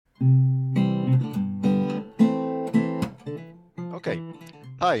Okay.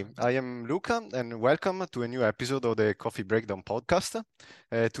 Hi, I am Luca, and welcome to a new episode of the Coffee Breakdown podcast.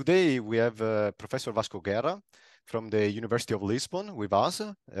 Today we have Professor Vasco Guerra from the University of Lisbon with us,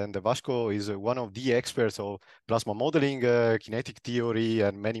 and Vasco is one of the experts of plasma modeling, kinetic theory,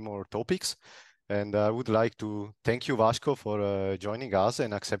 and many more topics. And I would like to thank you, Vasco, for joining us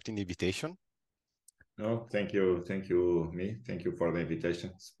and accepting the invitation. No, thank you. Thank you, me. Thank you for the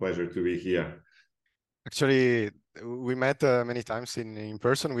invitation. It's a pleasure to be here. Actually, we met many times in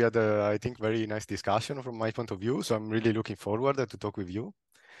person. We had, I think, very nice discussion from my point of view. So I'm really looking forward to talk with you.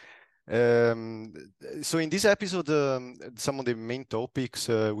 Um, so in this episode, some of the main topics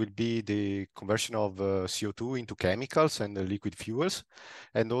will be the conversion of CO2 into chemicals and liquid fuels,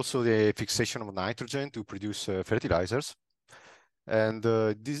 and also the fixation of nitrogen to produce fertilizers. And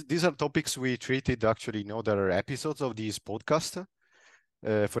these are topics we treated actually in other episodes of this podcast.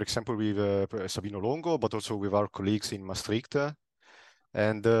 For example, with Sabino Longo, but also with our colleagues in Maastricht.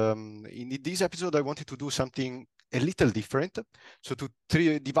 And in this episode, I wanted to do something a little different. So to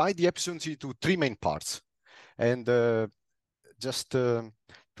divide the episodes into three main parts, and just to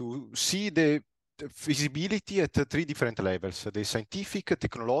see the feasibility at three different levels: the scientific,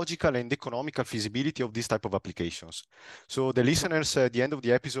 technological, and economical feasibility of this type of applications. So the listeners at the end of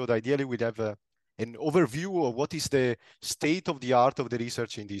the episode ideally will have an overview of what is the state of the art of the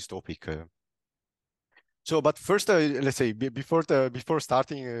research in this topic. So, but first, let's say before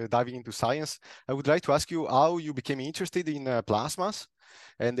starting diving into science, I would like to ask you how you became interested in plasmas,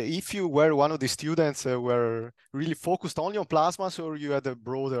 and if you were one of the students were really focused only on plasmas, or you had a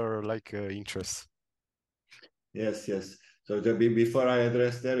broader interest. Yes, yes. So before I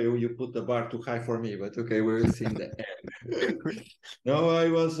address that, you put the bar too high for me, but okay, we'll see in the end. No, I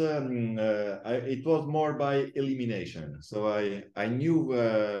was. It was more by elimination. So I knew.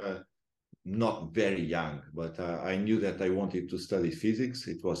 Not very young, but I knew that I wanted to study physics.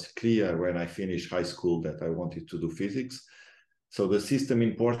 It was clear when I finished high school that I wanted to do physics. So the system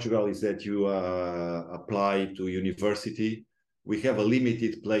in Portugal is that you apply to university. We have a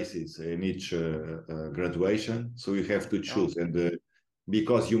limited places in each graduation, so you have to choose. Oh. And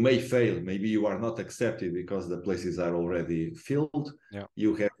because you may fail, maybe you are not accepted because the places are already filled. Yeah.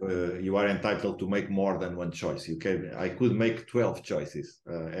 You are entitled to make more than one choice. I could make 12 choices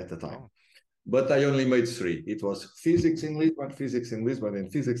at a time. Oh. But I only made three. It was physics in Lisbon, and physics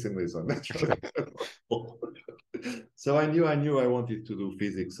in Lisbon. So I knew I wanted to do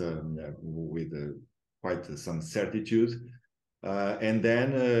physics with quite some certitude. And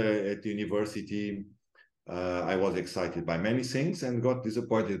then at university, I was excited by many things and got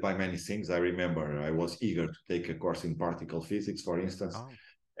disappointed by many things. I remember I was eager to take a course in particle physics, for instance, Oh.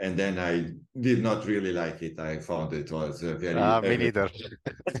 and then I did not really like it. I found it was very Me neither.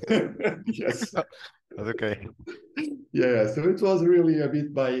 yes. That's okay. Yeah, so it was really a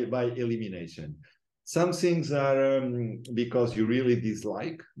bit by elimination. Some things are because you really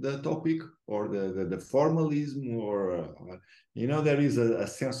dislike the topic or the formalism, or there is a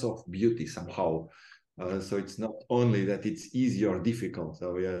sense of beauty somehow. So it's not only that it's easy or difficult.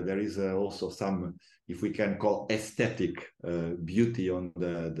 So yeah, there is also some, if we can call, aesthetic beauty on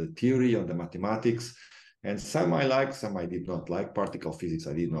the theory, on the mathematics. And some I like, some I did not like. Particle physics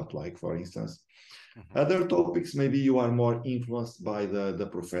I did not like, for instance. Mhm. Other topics, maybe you are more influenced by the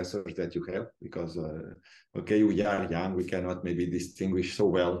professors that you have, because, okay, we are young, we cannot maybe distinguish so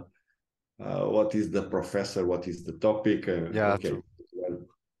well what is the professor, what is the topic. Yeah, Okay. true. Well,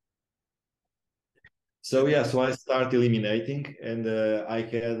 so yeah, so I start eliminating, and I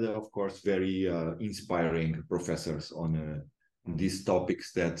had, of course, very inspiring professors on these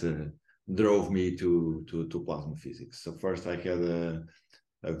topics that drove me to plasma physics. So first I had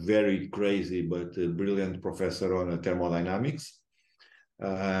a very crazy but brilliant professor on thermodynamics.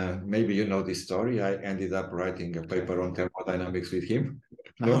 Maybe you know this story. I ended up writing a Okay. paper on thermodynamics with him.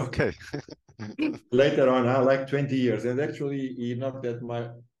 No? Okay. Later on, like 20 years. And actually, he knocked at my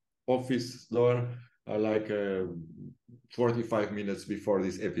office door like 45 minutes before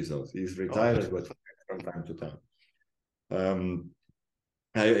this episode. He's Oh. retired, but from time to time.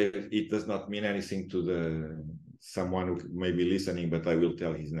 It does not mean anything to the someone who may be listening, but I will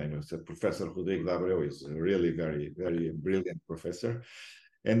tell his name. It's Professor Rodrigo Dabreu. Is a really very, very brilliant professor.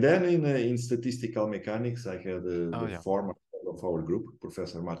 And then in statistical mechanics, I had Oh, the yeah. former of our group,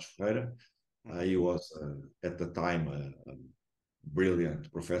 Professor Macho Ferreira. He was at the time a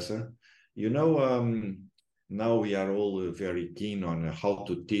brilliant professor. You know, now we are all very keen on how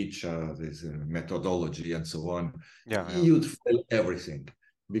to teach this methodology and so on. Yeah, yeah. He would fail everything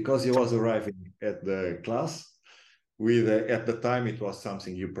because he was arriving at the class with at the time it was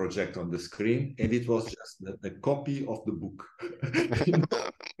something you project on the screen, and it was just the copy of the book.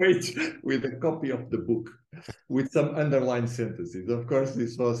 Page with a copy of the book with some underlined sentences. Of course,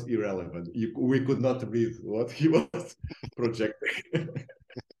 this was irrelevant. We could not read what he was projecting.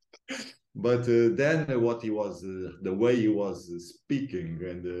 But then what he was, the way he was speaking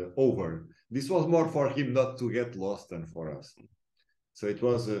and over, this was more for him not to get lost than for us. So it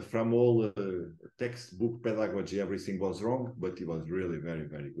was from all textbook pedagogy, everything was wrong, but he was really very,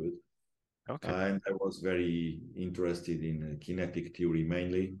 very good. Okay. And I was very interested in kinetic theory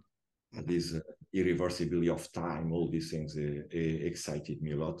mainly. This irreversibility of time, all these things excited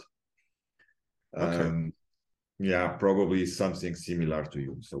me a lot. Okay. Yeah, probably something similar to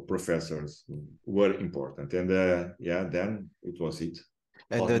you. So professors were important. And yeah, then it was it.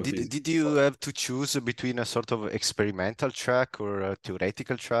 And Plasma physics. did you have to choose between a sort of experimental track or a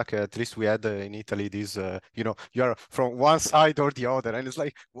theoretical track? At least we had in Italy this, you know, you're from one side or the other, and it's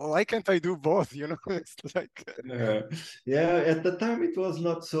like, well, why can't I do both? You know, it's like, Yeah, at the time it was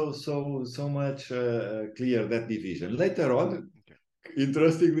not so much clear that division. Later on, okay.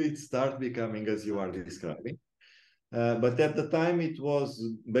 interestingly, it started becoming as you are Okay. describing. But at the time, it was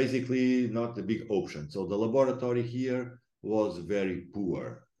basically not a big option. So the laboratory here was very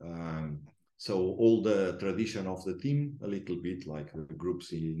poor. So all the tradition of the team, a little bit like the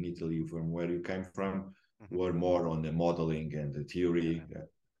groups in Italy from where you came from, Mhm. were more on the modeling and the Yeah. theory.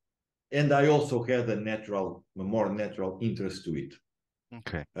 And I also had a more natural interest to it.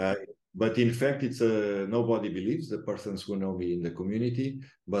 Okay. Uh, but in fact, it's nobody believes the persons who know me in the community.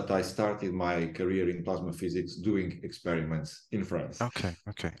 But I started my career in plasma physics doing experiments in France. Okay.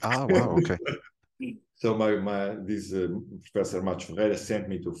 Okay. Ah, wow. Okay. So this Professor Macho Ferreira sent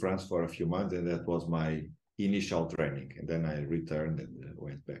me to France for a few months, and that was my initial training. And then I returned and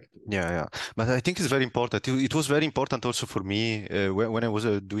went back to. Yeah, yeah. But I think it's very important. It was very important also for me when I was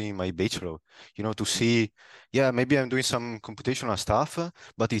doing my bachelor, you know, to see, yeah, maybe I'm doing some computational stuff,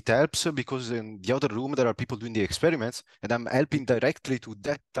 but it helps because in the other room there are people doing the experiments and I'm helping directly to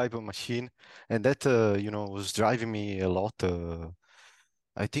that type of machine. And that, you know, was driving me a lot.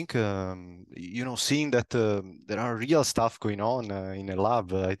 I think, you know, seeing that there are real stuff going on in a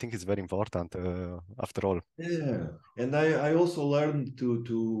lab, I think it's very important after all. Yeah, and I also learned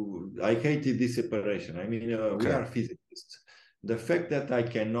I hated this separation. I mean, we Okay. are physicists. The fact that I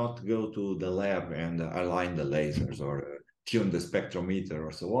cannot go to the lab and align the lasers or tune the spectrometer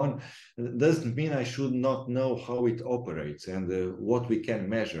or so on doesn't mean I should not know how it operates and what we can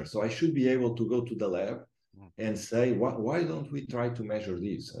measure. So I should be able to go to the lab Mm. and say, why don't we try to measure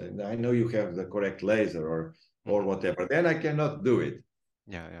this? And I know you have the correct laser or Mhm. whatever. Then I cannot do it.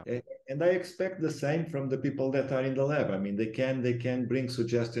 Yeah, yeah. And I expect the same from the people that are in the lab. I mean, they can bring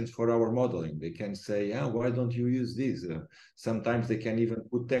suggestions for our modeling. They can say, yeah, why don't you use this? Sometimes they can even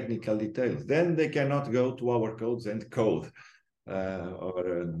put technical details. Then they cannot go to our codes and code,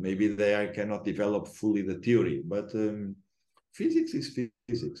 or maybe they cannot develop fully the theory. But physics is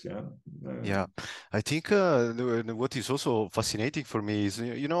physics, yeah. Yeah, I think what is also fascinating for me is,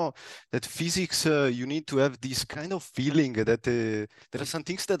 you know, that physics, you need to have this kind of feeling that there are some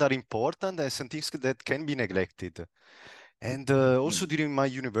things that are important and some things that can be neglected. And also during my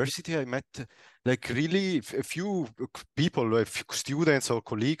university, I met like really a few people, a few students or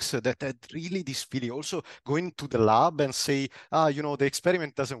colleagues that had really this feeling. Also going to the lab and say, ah, you know, the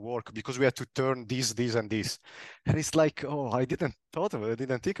experiment doesn't work because we have to turn this, and this. And it's like, oh, I didn't thought of it, I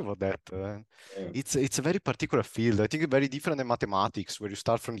didn't think about that. Yeah. It's a very particular field. I think very different than mathematics, where you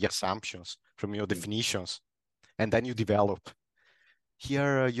start from the assumptions, from your definitions, and then you develop.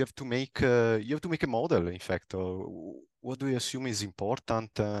 Here you have to make a model, in fact. What do you assume is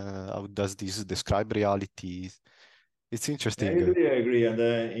important? How does this describe reality? It's I interesting. agree, I agree. And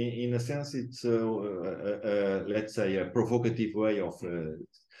in a sense, it's, let's say, a provocative way of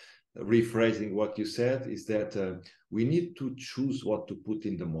rephrasing what you said is that we need to choose what to put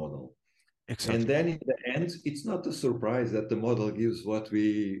in the model. And Exactly. then in the end, it's not a surprise that the model gives what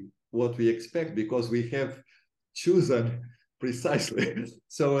we expect because we have chosen precisely.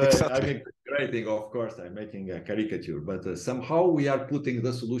 So I'm Exactly. exaggerating, of course, I'm making a caricature, but somehow we are putting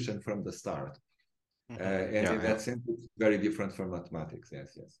the solution from the start. And Yeah, in yeah. that sense, it's very different from mathematics.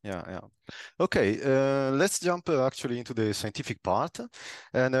 Yes, yes. Yeah, yeah. Okay, let's jump actually into the scientific part,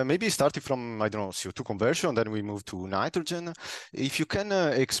 and maybe starting from, I don't know, CO2 conversion, then we move to nitrogen. If you can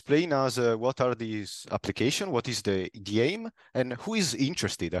explain us what are these application, what is the aim, and who is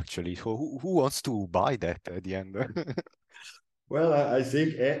interested actually, who wants to buy that at the end? Well, I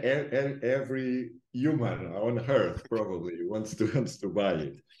think every human on Earth probably wants to buy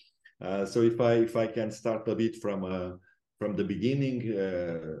it. So if I can start a bit from the beginning,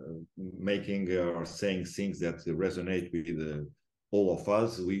 making or saying things that resonate with all of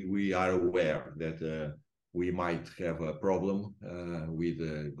us, we are aware that we might have a problem with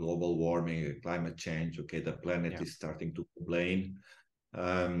global warming, climate change. Okay, the planet is starting to complain.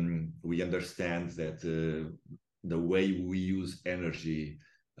 We understand that the way we use energy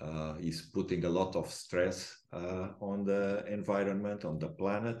is putting a lot of stress on the environment, on the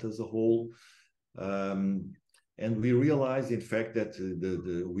planet as a whole. And we realize, in fact, that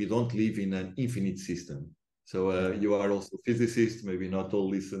we don't live in an infinite system. So you are also a physicist, maybe not all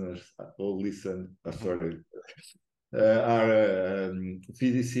listeners, are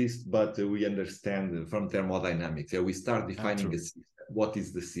physicists, but we understand from thermodynamics. We start defining a system. What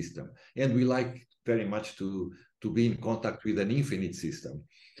is the system? And we like very much to be in contact with an infinite system.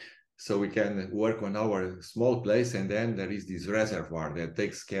 So we can work on our small place, and then there is this reservoir that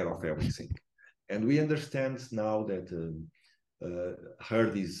takes care of everything. And we understand now that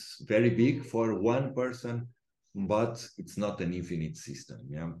Earth is very big for one person, but it's not an infinite system.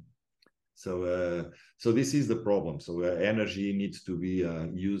 Yeah. So this is the problem. So energy needs to be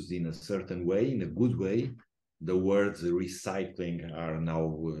used in a certain way, in a good way. The words recycling are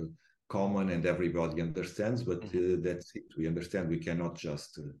now common and everybody understands, but that's it. We understand we cannot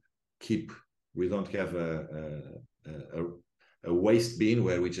just we don't have a waste bin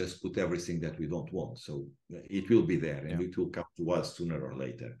where we just put everything that we don't want. So it will be there and it will come to us sooner or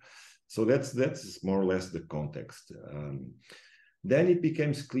later. So that's more or less the context. Then it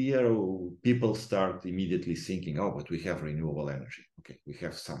becomes clear, people start immediately thinking, oh, but we have renewable energy. Okay, we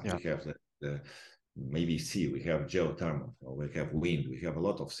have sun, we have maybe sea, we have geothermal, or we have wind, we have a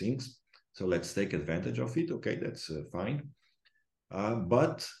lot of things. So let's take advantage of it. Okay, that's fine.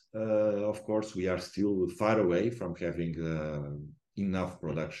 But of course, we are still far away from having enough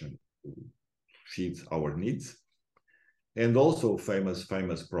production to feed our needs. And also famous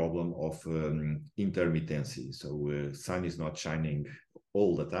problem of intermittency. So sun is not shining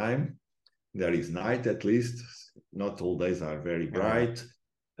all the time. There is night at least. Not all days are very bright.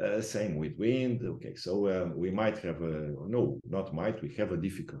 Same with wind. Okay, so we might have we have a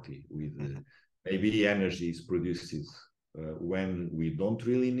difficulty with maybe energy is produced when we don't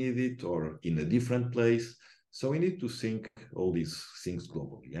really need it or in a different place. So we need to think all these things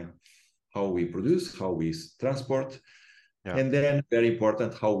globally. Yeah, how we produce, how we transport. And then very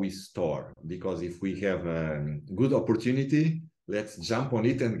important, how we store, because if we have a good opportunity, let's jump on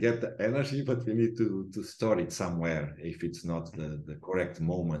it and get the energy, but we need to store it somewhere if it's not the correct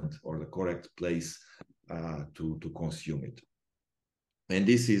moment or the correct place to consume it. And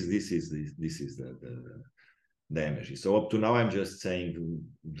this is the energy. So up to now, I'm just saying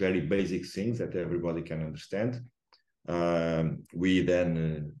very basic things that everybody can understand. We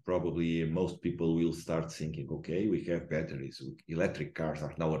then probably most people will start thinking, okay, we have batteries, electric cars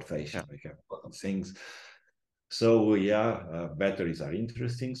are now at fashion, we have a lot of things. So batteries are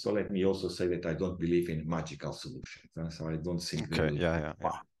interesting. So let me also say that I don't believe in magical solutions. So I don't think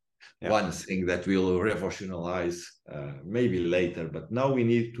one thing that will revolutionize maybe later, but now we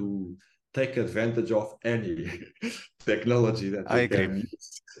need to take advantage of any technology that we can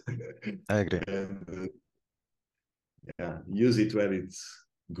use. I agree. And, use it where it's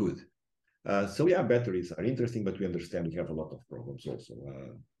good. So batteries are interesting, but we understand we have a lot of problems also.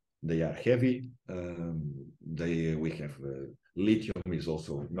 They are heavy. We have lithium is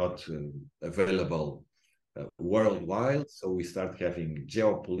also not available worldwide. So we start having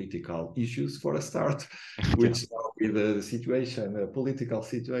geopolitical issues for a start, which with the situation, political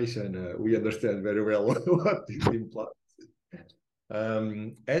situation, we understand very well what this implies.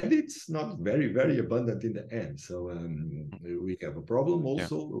 And it's not very, very abundant in the end. So we have a problem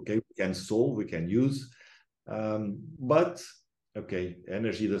also. Okay, we can solve, we can use. But okay,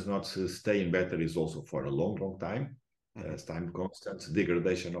 energy does not stay in batteries also for a long, long time. As time constant,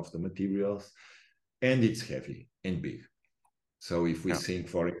 degradation of the materials, and it's heavy and big. So if we think,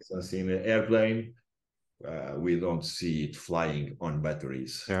 for instance, in an airplane, we don't see it flying on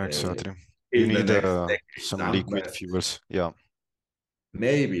batteries. Yeah, exactly. You need some liquid fuels. Yeah.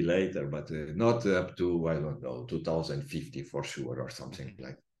 Maybe later, but not up to, I don't know, 2050 for sure or something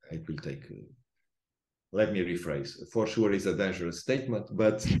like that. It will take, let me rephrase, for sure is a dangerous statement,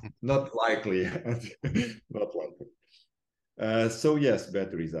 but not likely, not likely. So yes,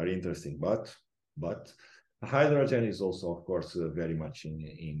 batteries are interesting, but hydrogen is also, of course, very much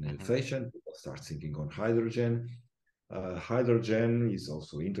in fashion. People start thinking on hydrogen. Hydrogen is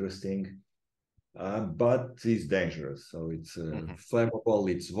also interesting. But it's dangerous. So it's flammable,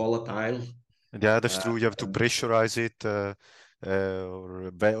 it's volatile. Yeah, that's true. You have to pressurize it.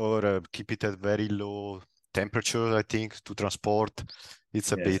 or keep it at very low temperature, I think, to transport.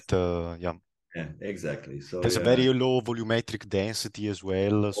 It's a bit, Yes. yeah. Yeah, exactly. So Has a very low volumetric density as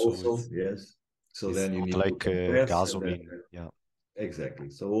well, so also, yes. So it's then you not need to like compress and then gasoline. Yeah. exactly.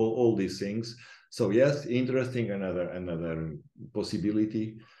 So all these things. So yes, interesting. Another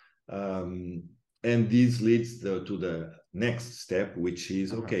possibility, um, and this leads to the next step, which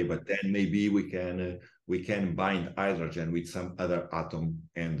is Uh-huh. okay. But then maybe we can bind hydrogen with some other atom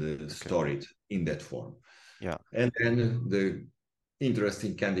and Okay. store it in that form. Yeah. And then the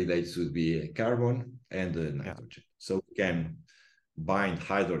interesting candidates would be carbon and Yeah. nitrogen. So we can bind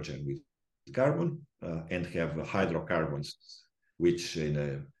hydrogen with carbon and have Yeah. hydrocarbons, which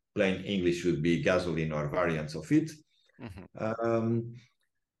in plain English would be gasoline or variants of it. Hmm. Um,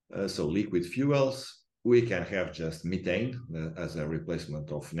 so liquid fuels, we can have just methane as a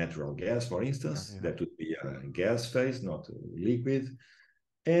replacement of natural gas, for Yeah. instance. Yeah. That would be a gas phase, not a liquid.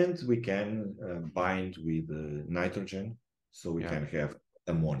 And we can bind with nitrogen, so we Yeah. can have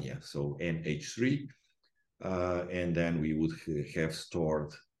ammonia, so NH3, and then we would have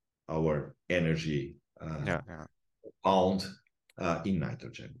stored our energy Yeah. Yeah. bound in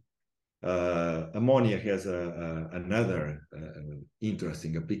nitrogen. Ammonia has another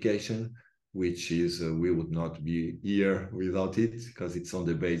interesting application, which is we would not be here without it because it's on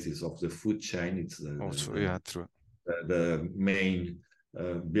the basis of the food chain. It's Also, yeah, true. the main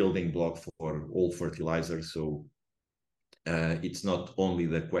building block for all fertilizers. So it's not only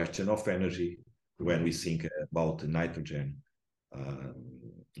the question of energy when we think about nitrogen uh,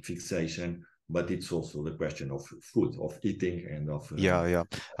 fixation, but it's also the question of food, of eating, and of Yeah, yeah.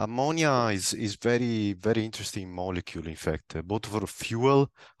 Ammonia is very interesting molecule, in fact, both for fuel.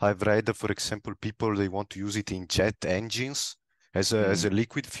 I've read, for example, people they want to use it in jet engines as a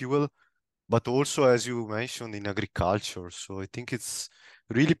liquid fuel, but also, as you mentioned, in agriculture. So I think it's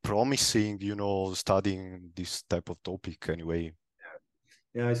really promising, studying this type of topic anyway.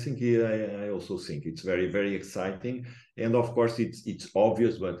 Yeah, I think I also think it's very exciting, and of course it's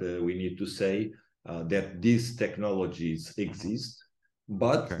obvious, but we need to say that these technologies Mhm. exist,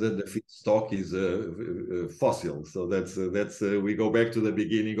 but Okay. the feedstock is fossil. So that's we go back to the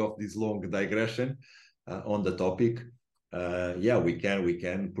beginning of this long digression on the topic. Yeah, we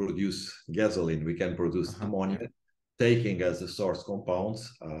can produce gasoline, we can produce Yeah. ammonia, taking as a source compounds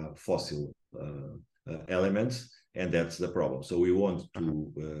fossil elements, and that's the problem. So we want Uh-huh.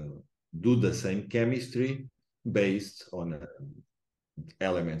 to do the same chemistry based on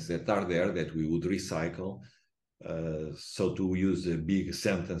elements that are there that we would recycle. So to use big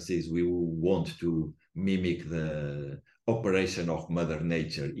sentences, we want to mimic the operation of Mother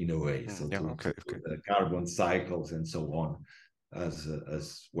Nature in a way. So Yeah. to Okay. Okay. carbon cycles and so on,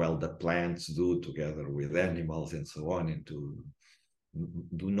 as well the plants do together with animals and so on, and to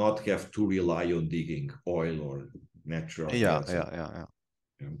do not have to rely on digging oil or natural Yeah. gas. Yeah. Yeah. Yeah.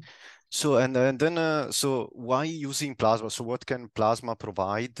 You know. So and then so why using plasma? So what can plasma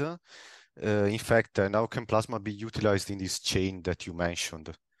provide? In fact, how can plasma be utilized in this chain that you mentioned?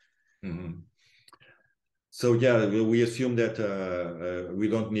 Mhm. So yeah, we assume that we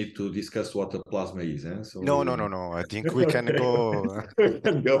don't need to discuss what a plasma is, eh? So No, no, no, we no. I think we can go.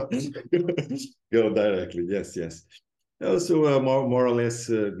 can go directly. Yes, yes. Also, more or less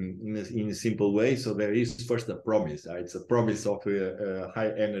in a simple way. So there is first a promise. It's a promise of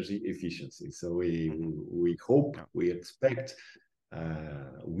high energy efficiency. So Mhm. we hope, Yeah. we expect,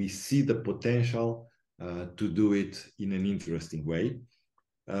 we see the potential to do it in an interesting way,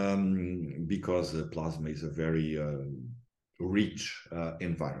 because plasma is a very rich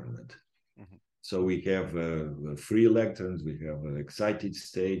environment. Mhm. So we have free electrons, we have excited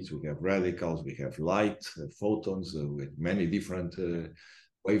states, we have radicals, we have light, photons with many different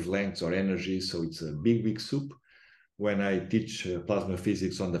wavelengths or energies. So it's a big soup. When I teach plasma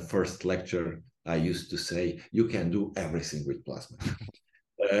physics on the first lecture, I used to say, you can do everything with plasma.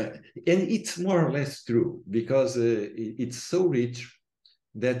 And it's more or less true because it's so rich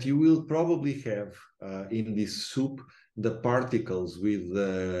that you will probably have in this soup the particles with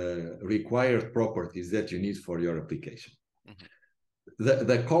the required properties that you need for your application. Mhm.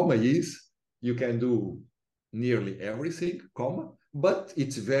 The comma is you can do nearly everything, comma, but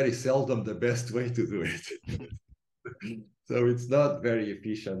it's very seldom the best way to do it. So it's not very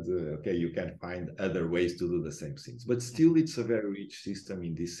efficient. Okay, you can find other ways to do the same things, but Mhm. still it's a very rich system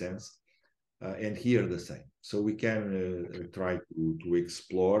in this sense. And here the same. So we can try to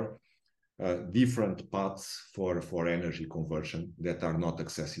explore different paths for energy conversion that are not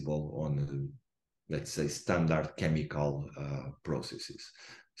accessible on, let's say, standard chemical processes.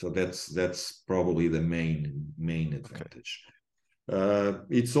 So that's probably the main Okay. advantage.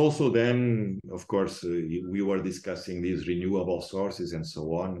 It's also then, of course, we were discussing these renewable sources and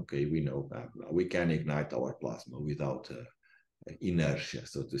so on. Okay, we know we can ignite our plasma without inertia,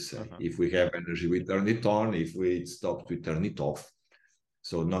 so to say. If we have energy, we turn it on. If it stops, we turn it off.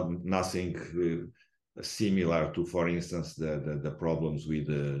 So nothing similar to, for instance, the problems with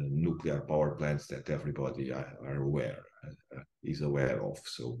the nuclear power plants that everybody is aware of.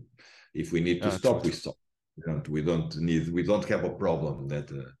 So if we need to stop, we stop. We don't have a problem that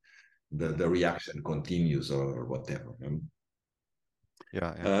the reaction continues or whatever.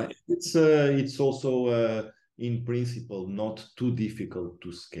 It's also in principle not too difficult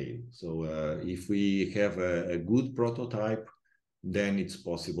to scale. So if we have a good prototype, then it's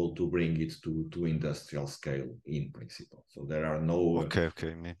possible to bring it to industrial scale in principle. So there are no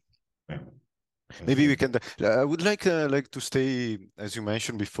maybe we can. I would like to stay, as you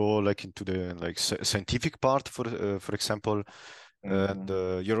mentioned before, like into the scientific part, for example, and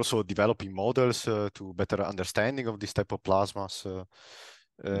you're also developing models to better understanding of this type of plasmas.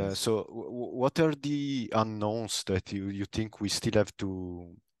 Yes. So, what are the unknowns that you think we still have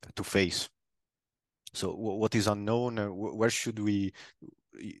to face? So, what is unknown? Where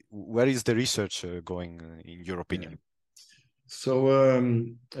is the research going, in your opinion? So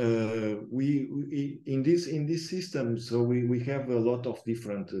we in this system, so we have a lot of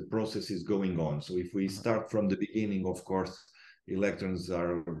different processes going on. So if we start from the beginning, of course, electrons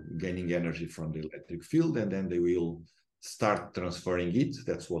are gaining energy from the electric field, and then they will start transferring it.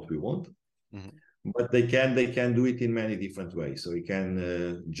 That's what we want. But they can do it in many different ways. So we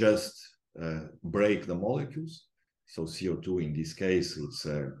can just break the molecules. So CO2 in this case, it's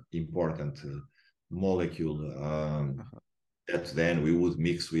an important molecule. That then we would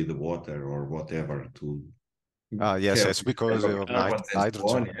mix with the water or whatever to yes, because of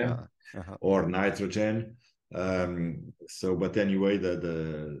hydrogen, or nitrogen. So, but anyway,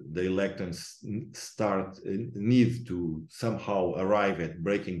 the electrons need to somehow arrive at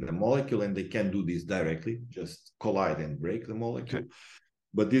breaking the molecule, and they can do this directly, just collide and break the molecule.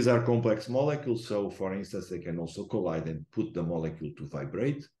 But these are complex molecules, so for instance, they can also collide and put the molecule to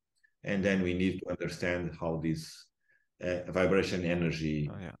vibrate, and then we need to understand how this vibration energy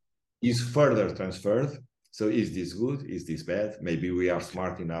is further transferred. So is this good? Is this bad? Maybe we are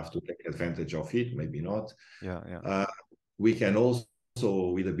smart enough to take advantage of it, maybe not. We can also,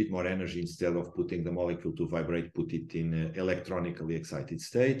 with a bit more energy, instead of putting the molecule to vibrate, put it in an electronically excited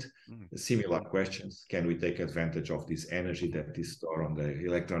state. Similar questions. Can we take advantage of this energy that is stored on the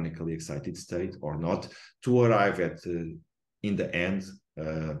electronically excited state or not to arrive at, in the end,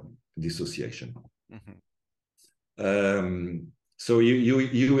 dissociation? So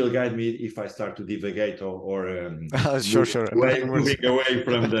you will guide me if I start to divagate or moving away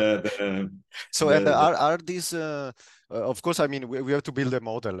from the so are these of course, I mean, we have to build a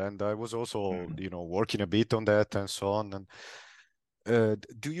model, and I was also working a bit on that and so on. And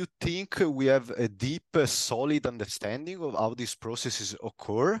do you think we have a deep solid understanding of how these processes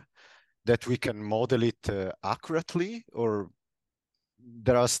occur, that we can model it accurately, or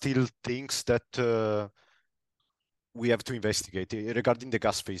there are still things that we have to investigate regarding the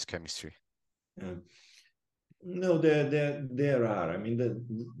gas phase chemistry? No, there are. I mean,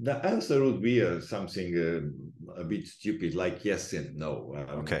 the answer would be something a bit stupid, like yes and no.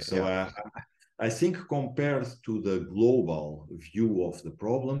 I think compared to the global view of the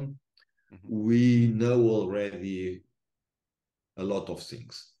problem, we know already a lot of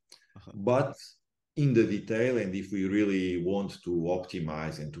things. But in the detail, and if we really want to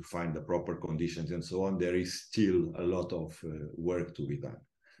optimize and to find the proper conditions and so on, there is still a lot of work to be done.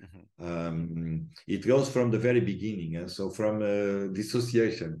 It goes from the very beginning, and so from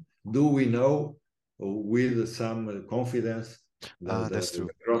dissociation. Do we know with some confidence the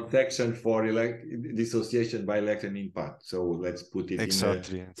cross-section for dissociation by electron impact? So let's put it in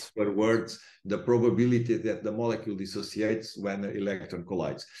simpler words, the probability that the molecule dissociates when an electron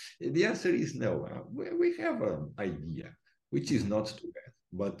collides. The answer is no. We have an idea, which is not too bad.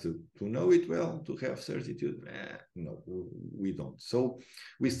 But to know it well, to have certitude, no, we don't. So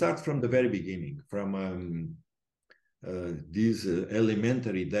we start from the very beginning, from these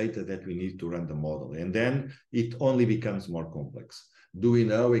elementary data that we need to run the model. And then it only becomes more complex. Do we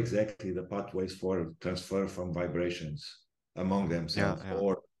know exactly the pathways for transfer from vibrations among themselves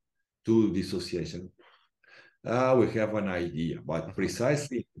or to dissociation? We have an idea, but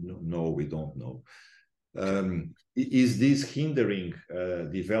precisely, no, we don't know. Is this hindering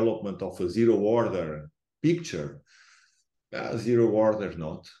development of a zero order picture? Zero order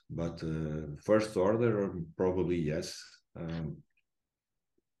not, but first order probably yes.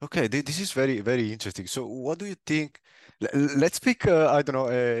 Okay, this is very, very interesting. So, what do you think? Let's pick, I don't know,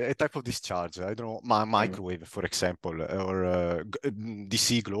 a type of discharge. I don't know, microwave, for example, or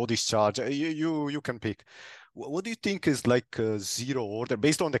DC glow discharge. You can pick. What do you think is like zero order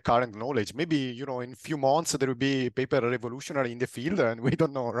based on the current knowledge? Maybe, you know, in a few months there will be paper revolutionary in the field, and we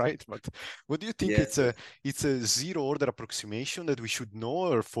don't know, right? But what do you think? Yes, yes. It's a zero order approximation that we should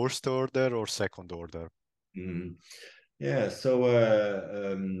know, or first order, or second order? Mhm. Yeah, so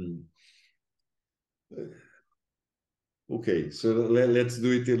okay, so let's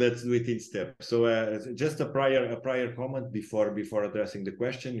do it. Let's do it in steps. So just a prior comment before addressing the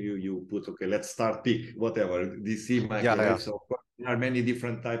question. You put okay. Let's start pick whatever DC Yeah, yeah. microwave. So of course, there are many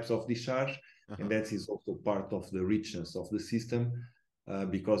different types of discharge, and Uh-huh. that is also part of the richness of the system,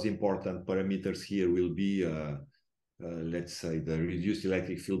 because important parameters here will be let's say the reduced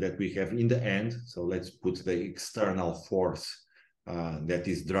electric field that we have in the end. So let's put the external force that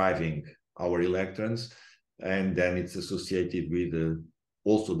is driving our electrons, and then it's associated with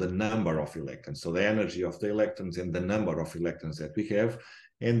also the number of electrons. So the energy of the electrons and the number of electrons that we have.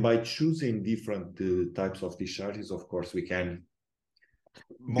 And by choosing different types of discharges, of course, we can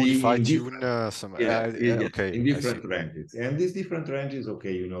be Modify, in tune, different some. yes, Okay, in I see. different ranges. And these different ranges,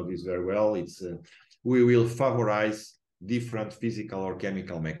 okay, you know this very well. It's we will favorize different physical or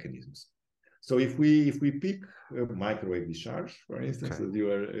chemical mechanisms. So if we pick a microwave discharge, for instance, Okay. as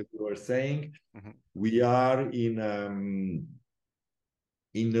you were saying, Hmm. we are in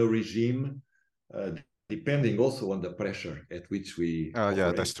a regime depending also on the pressure at which we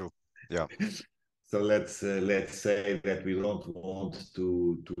Yeah, that's operate. true. Yeah. So let's say that we don't want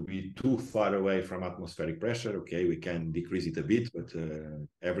to be too far away from atmospheric pressure. Okay, we can decrease it a bit, but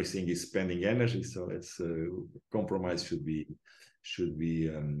everything is spending energy, so let's compromise should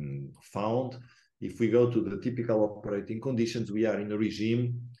be found. If we go to the typical operating conditions, we are in a regime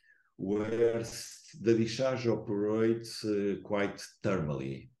where the discharge operates quite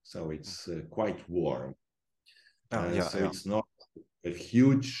thermally, so it's quite warm. Oh, yeah, So yeah. it's not a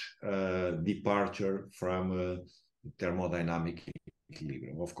huge departure from thermodynamic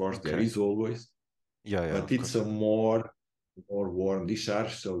equilibrium. Of course, there Okay. is always, Yeah, yeah, but of it's course. a more warm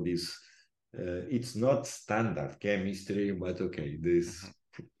discharge. So this it's not standard chemistry, but okay, Hmm. these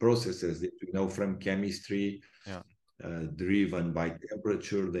processes that we know from chemistry, Yeah. driven by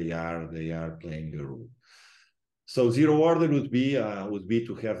temperature, they are playing a role. So zero order would be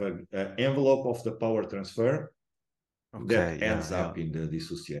to have a envelope of the power transfer Okay. that Yeah, ends yeah. up in the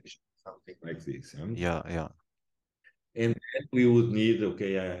dissociation, something like this. Yeah, yeah. And then we would need,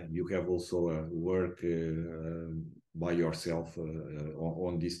 okay, you have also work by yourself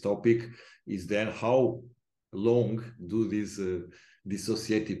on this topic, is then how long do these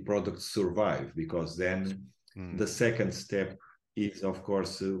dissociated products survive? Because then Mm. the second step is, of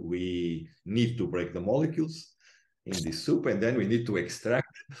course, we need to break the molecules in this soup, and then we need to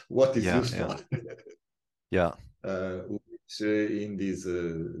extract what is Yeah, yeah. useful. Yeah. Which in this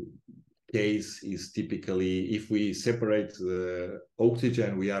case is typically if we separate the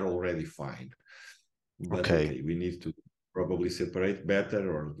oxygen, we are already fine. But Okay. okay, we need to probably separate better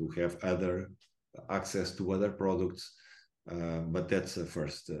or to have other access to other products. But that's a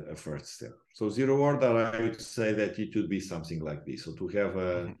first step. So zero order, I would say that it would be something like this. So to have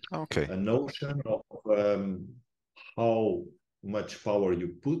Hmm. Okay. a notion of how much power you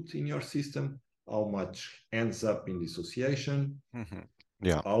put in your system, how much ends up in dissociation, Hmm.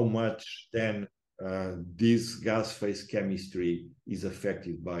 Yeah. how much then this gas phase chemistry is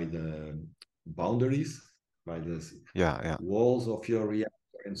affected by the boundaries, by the Yeah, yeah. walls of your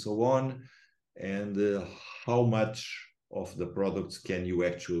reactor and so on, and how much of the products can you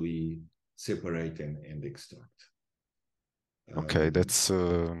actually separate and extract. Okay.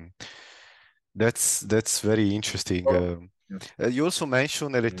 Um, That's very interesting. yeah. You also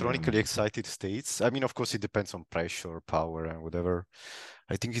mentioned Yeah. electronically excited states. I mean, of course, it depends on pressure, power, and whatever.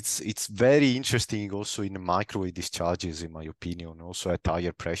 I think it's very interesting also in microwave discharges, in my opinion, also at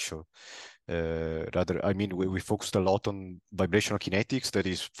higher pressure. Rather, I mean, we focused a lot on vibrational kinetics. That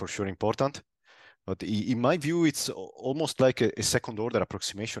is for sure important. But in my view, it's almost like a second order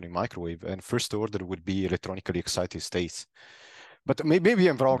approximation in microwave, and first order would be electronically excited states. But maybe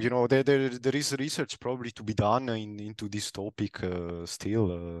I'm wrong. You know, there is research probably to be done into this topic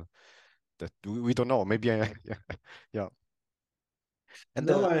still that we don't know. Maybe I, yeah, yeah. And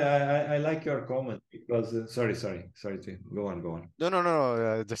No, I like your comment because sorry to go on. no, no, no,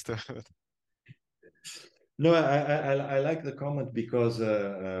 no. Just No, I like the comment because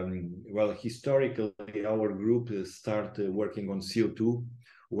well, historically our group started working on CO2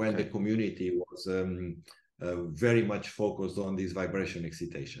 when the okay. community was very much focused on this vibration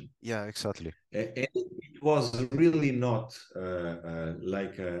excitation. Yeah, exactly. And it was really not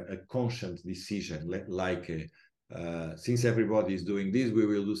like a conscious decision, since everybody is doing this, we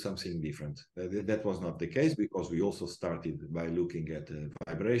will do something different. That was not the case, because we also started by looking at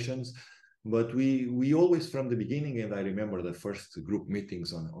vibrations. But we always, from the beginning, and I remember the first group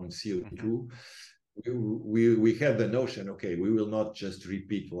meetings on CO2, we had the notion, okay, we will not just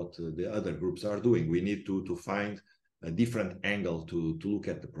repeat what the other groups are doing. We need to find a different angle to look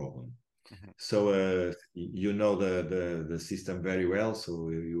at the problem. So you know the system very well, so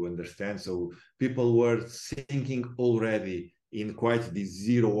you understand. So people were thinking already in quite the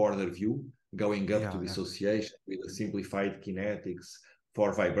zero order view, going up to dissociation with a simplified kinetics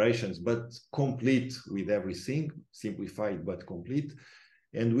for vibrations, but complete with everything, simplified but complete.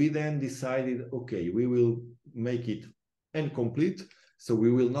 And we then decided, okay, we will make it incomplete. So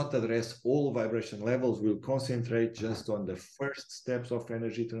we will not address all vibration levels. We'll concentrate just on the first steps of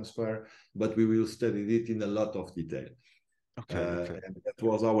energy transfer, but we will study it in a lot of detail. And that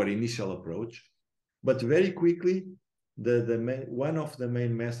was our initial approach. But very quickly, one of the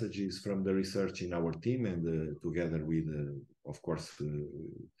main messages from the research in our team, and together with, of course,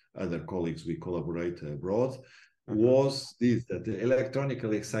 other colleagues we collaborate abroad, was this, that the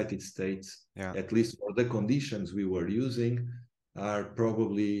electronically excited states, at least for the conditions we were using, are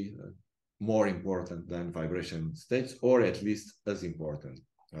probably more important than vibration states, or at least as important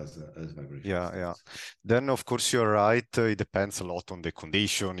as vibration states. Then of course you're right, it depends a lot on the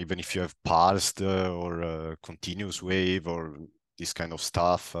condition, even if you have pulsed or continuous wave or this kind of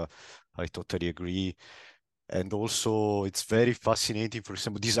stuff. I totally agree. And also it's very fascinating, for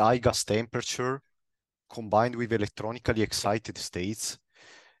example, this high gas temperature combined with electronically excited states.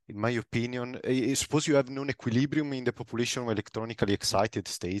 In my opinion, I suppose you have non-equilibrium in the population of electronically excited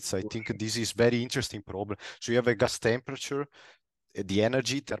states. I think this is very interesting problem. So you have a gas temperature, the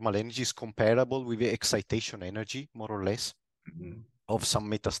energy, thermal energy is comparable with the excitation energy, more or less, of some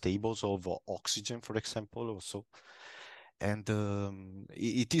metastables of oxygen, for example, also. And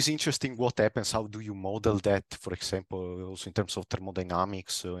it is interesting what happens. How do you model that, for example, also in terms of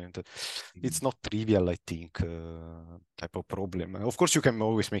thermodynamics? And it's not trivial, I think, type of problem. Of course, you can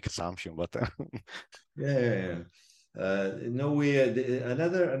always make assumption, but no,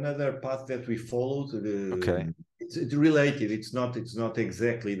 another path that we followed. It's related. It's not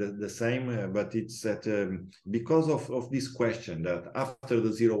exactly the same, but it's that because of this question that after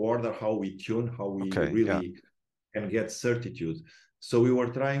the zero order, how we tune, how we really can get certitude. So we were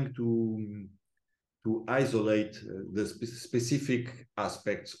trying to isolate the specific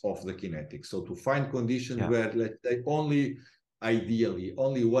aspects of the kinetics. So to find conditions where, let's say, ideally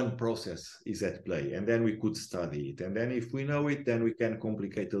only one process is at play, and then we could study it. And then if we know it, then we can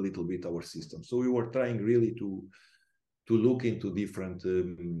complicate a little bit our system. So we were trying really to look into different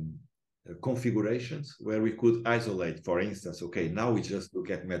configurations where we could isolate, for instance, okay, now we just look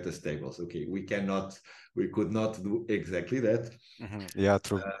at metastables. Okay, we could not do exactly that.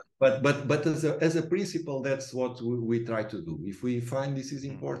 True. But as a principle, that's what we try to do. If we find this is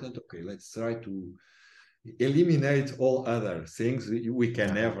important, okay, let's try to eliminate all other things. We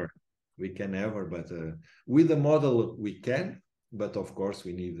can never, but with the model we can. But of course,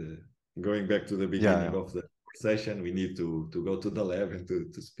 we need, going back to the beginning of the session, we need to go to the lab and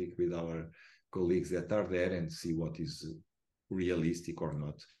to speak with our colleagues that are there and see what is realistic or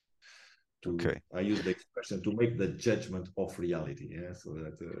not. I use the expression to make the judgment of reality. So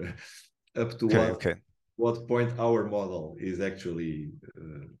that up to what point our model is actually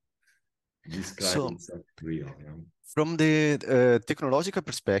describing something real. From the technological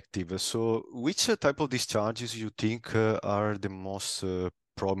perspective, so which type of discharges you think are the most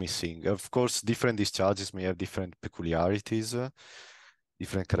promising? Of course, different discharges may have different peculiarities,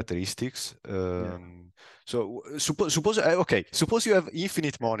 different characteristics. So suppose you have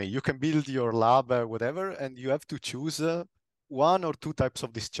infinite money, you can build your lab, whatever, and you have to choose one or two types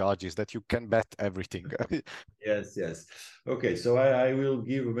of discharges that you can bet everything. Yes. Okay, so I will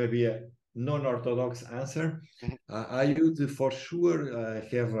give maybe a non-orthodox answer. I would for sure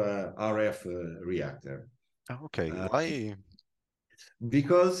have a RF reactor. Why?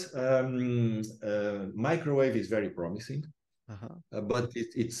 Because microwave is very promising, but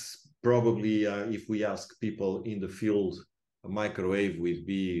it's probably, if we ask people in the field, a microwave would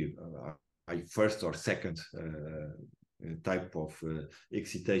be first or second type of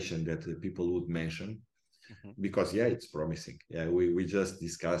excitation that people would mention. Because it's promising. We just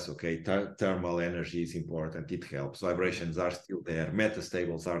discussed, okay, thermal energy is important, it helps, vibrations are still there,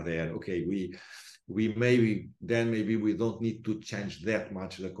 metastables are there. Okay, we maybe we don't need to change that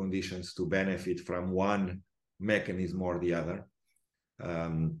much the conditions to benefit from one mechanism or the other.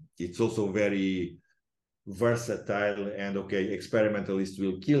 It's also very versatile, and okay, experimentalists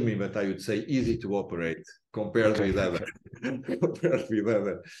will kill me, but I would say easy to operate compared with other. Compared with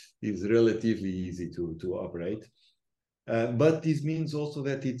other, is relatively easy to operate. But this means also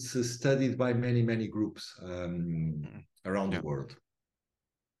that it's studied by many groups around the world.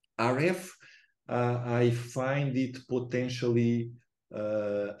 RF, I find it potentially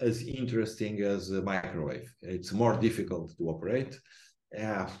as interesting as a microwave. It's more difficult to operate.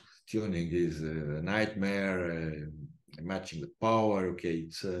 Tuning is a nightmare. Matching the power, okay,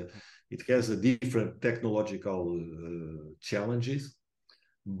 it has a different technological challenges.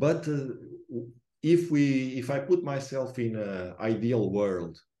 But if I put myself in an ideal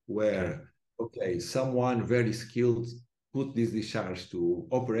world where okay, someone very skilled put this discharge to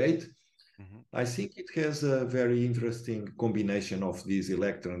operate, I think it has a very interesting combination of this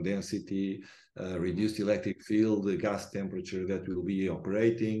electron density, reduced electric field, the gas temperature that will be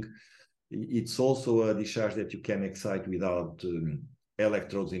operating. It's also a discharge that you can excite without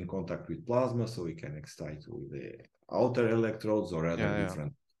electrodes in contact with plasma, so you can excite with the outer electrodes or other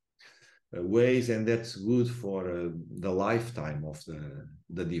different ways, and that's good for the lifetime of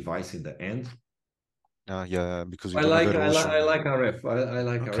the device in the end. Yeah, because you I don't like have erosion. I like RF. I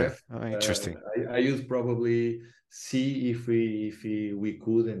like RF. Interesting. I use probably see if we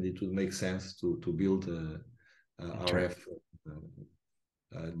could, and it would make sense to build a RF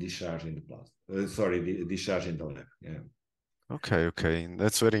discharge in the plasma. Sorry, discharge in the lab. Yeah. Okay,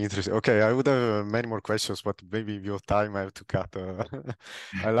 that's very interesting. Okay, I would have many more questions, but maybe your time I have to cut.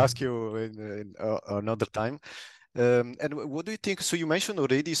 I'll ask you in another time. And what do you think? So you mentioned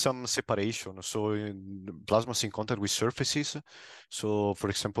already some separation. So plasmas in contact with surfaces. So for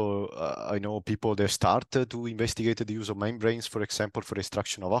example, I know people that start to investigate the use of membranes, for example, for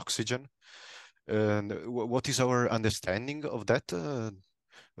extraction of oxygen. And what is our understanding of that?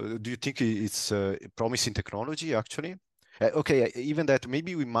 Do you think it's a promising technology actually? Okay, even that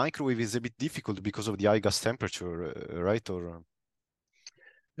maybe with microwave is a bit difficult because of the high gas temperature, right? Or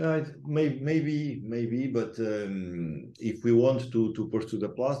maybe, but if we want to pursue the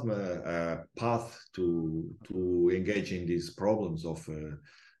plasma path to engage in these problems of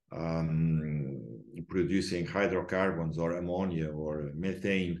producing hydrocarbons or ammonia or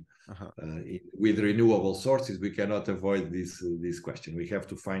methane with renewable sources, we cannot avoid this question. We have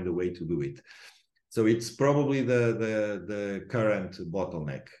to find a way to do it. So it's probably the current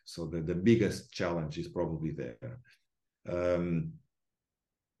bottleneck. So the biggest challenge is probably there.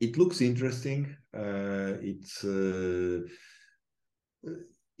 It looks interesting.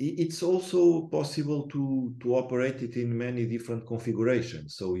 It's also possible to operate it in many different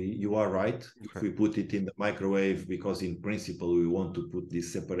configurations. So you are right. If we put it in the microwave, because in principle we want to put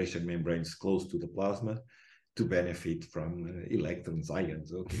these separation membranes close to the plasma to benefit from electrons,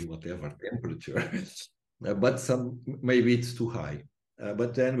 ions, okay, whatever temperature. But maybe it's too high.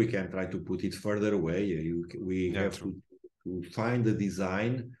 But then we can try to put it further away. We have to find the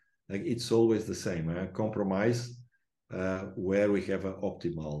design. Like it's always the same, compromise where we have an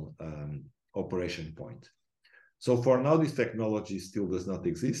optimal operation point. So for now, this technology still does not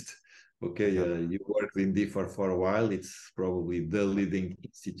exist. Okay, you worked in DIFAR for a while. It's probably the leading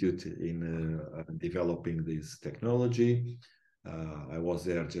institute in developing this technology. I was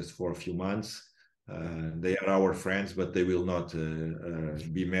there just for a few months. They are our friends, but they will not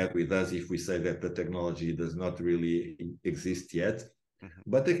be mad with us if we say that the technology does not really exist yet.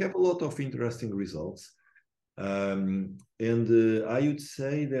 But they have a lot of interesting results. And I would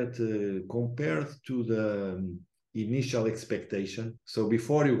say that compared to the initial expectation, so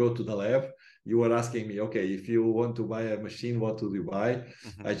before you go to the lab, you were asking me, okay, if you want to buy a machine, what do you buy?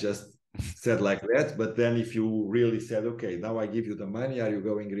 I just said like that. But then if you really said, okay, now I give you the money, are you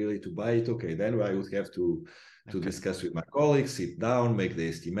going really to buy it? Okay, then I would have to discuss with my colleagues, sit down, make the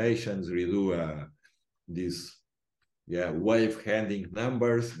estimations, redo this wave handing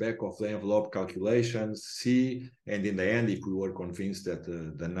numbers, back of the envelope calculations, see, and in the end, if we were convinced that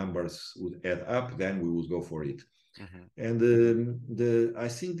the numbers would add up, then we would go for it. And I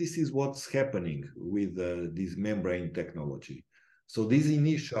think this is what's happening with this membrane technology. So these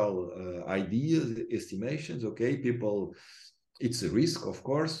initial ideas, estimations, okay, people, it's a risk, of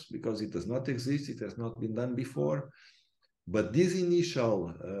course, because it does not exist, it has not been done before. But these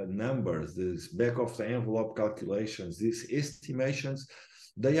initial numbers, this back of the envelope calculations, these estimations,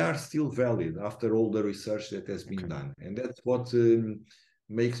 they are still valid after all the research that has been done. And that's what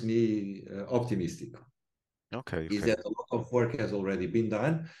makes me optimistic. Is that a lot of work has already been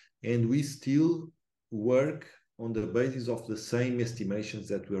done, and we still work on the basis of the same estimations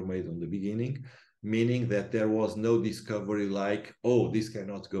that were made on the beginning. meaning that there was no discovery like, oh, this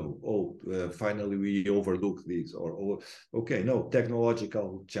cannot go. Oh, finally we overlooked this. Or, oh, okay, no,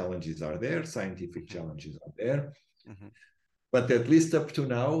 technological challenges are there, scientific challenges are there. But at least up to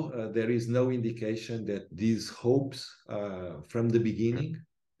now, there is no indication that these hopes from the beginning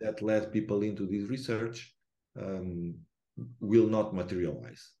that led people into this research will not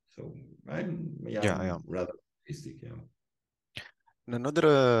materialize. So I'm rather optimistic. Yeah.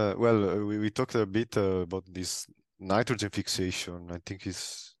 Another, we talked a bit about this nitrogen fixation. I think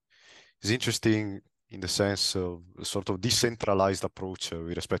is interesting in the sense of a sort of decentralized approach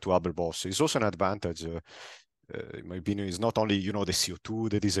with respect to Haber-Bosch. It's also an advantage. In my opinion, is not only the CO2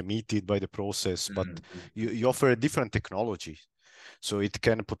 that is emitted by the process, but you offer a different technology, so it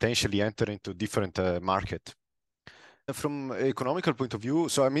can potentially enter into different market. From an economical point of view,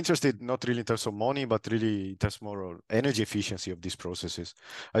 so I'm interested not really in terms of money, but really in terms more of energy efficiency of these processes.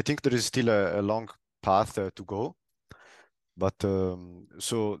 I think there is still a long path to go, but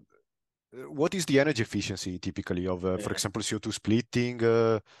what is the energy efficiency typically of, for example, CO2 splitting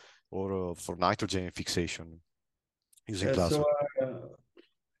or for nitrogen fixation using glass? So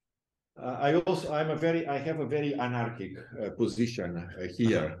I have a very anarchic position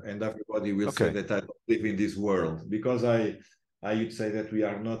here, and everybody will say that I don't live in this world, because I would say that we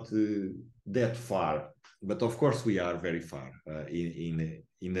are not that far, but of course we are very far in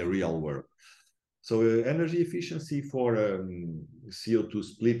the real world. So energy efficiency for CO2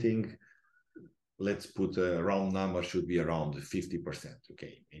 splitting, let's put a round number, should be around 50%.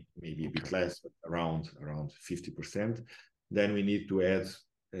 Okay, maybe a bit less, but around 50%. Then we need to add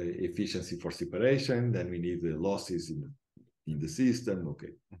efficiency for separation. Then we need the losses in the system.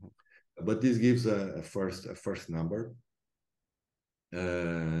 Okay, but this gives a first number.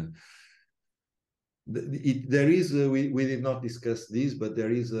 There is we did not discuss this, but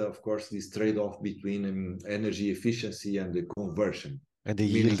there is of course this trade-off between energy efficiency and the conversion and the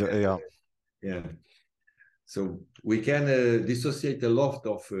yield. Yeah. So we can dissociate a lot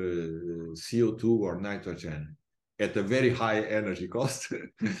of CO2 or nitrogen at a very high energy cost,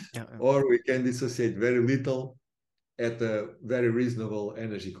 or we can dissociate very little at a very reasonable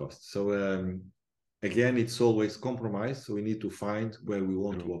energy cost. So again, it's always compromise. So we need to find where we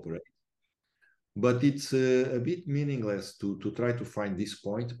want to operate. But it's a bit meaningless to try to find this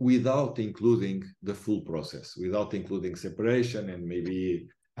point without including the full process, without including separation and maybe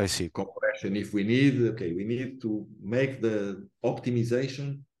compression if we need. Okay, we need to make the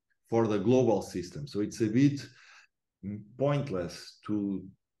optimization for the global system. So it's a bit pointless to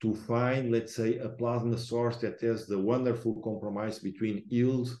find, let's say, a plasma source that has the wonderful compromise between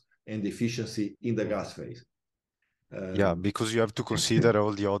yield and efficiency in the gas phase. Yeah, because you have to consider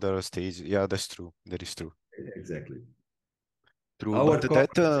all the other stages. Yeah, that's true. That is true. Exactly. True, but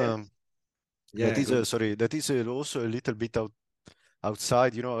that is also a little bit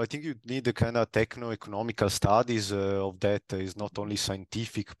outside. I think you need the kind of techno-economical studies of that. Is not only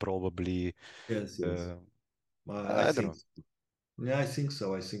scientific, probably. Yes. I don't know. Yeah, I think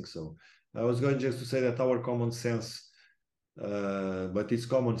so. I was going just to say that our common sense, but it's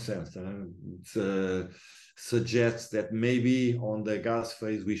common sense. It suggests that maybe on the gas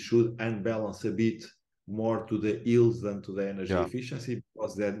phase we should unbalance a bit more to the yields than to the energy efficiency,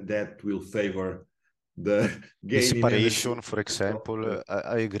 because that will favor the gain separation, in energy. for example.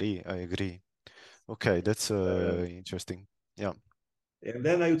 I agree. Okay, that's interesting. Yeah. And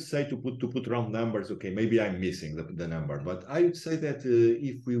then I would say to put round numbers. Okay, maybe I'm missing the number, but I would say that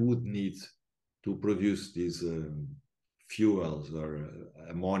if we would need to produce these fuels or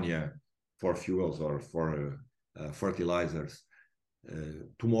ammonia for fuels or for fertilizers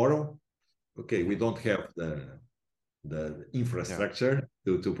tomorrow, okay, we don't have the infrastructure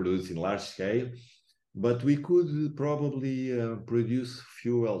to produce in large scale, but we could probably produce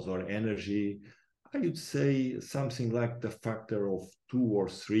fuels or energy, I would say something like the factor of 2 or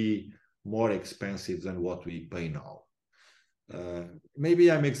 3 more expensive than what we pay now. Maybe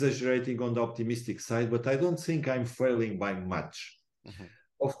I'm exaggerating on the optimistic side, but I don't think I'm failing by much.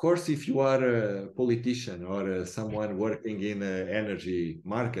 Of course, if you are a politician or someone working in an energy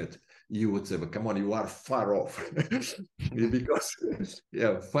market, you would say, but come on, you are far off. Because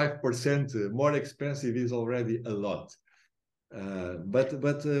 5% more expensive is already a lot. But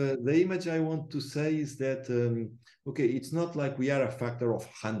the image I want to say is that okay, it's not like we are a factor of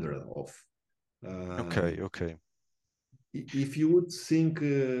 100 off. Okay. If you would think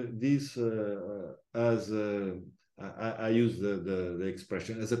this as I use the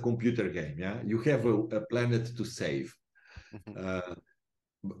expression as a computer game, you have a planet to save,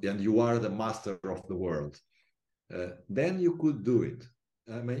 and you are the master of the world. Then you could do it.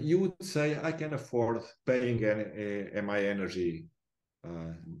 I mean, you would say I can afford paying my energy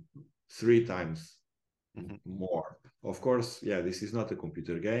uh, 3 times Mm-hmm. more. Of course, yeah, this is not a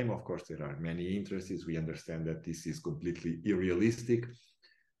computer game. Of course, there are many interests. We understand that this is completely unrealistic,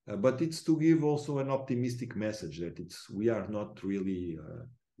 but it's to give also an optimistic message that we are not really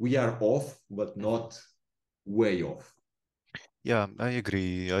we are off, but Mm-hmm. not way off. Yeah, I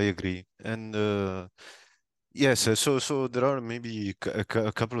agree. I agree. And yes, so there are maybe a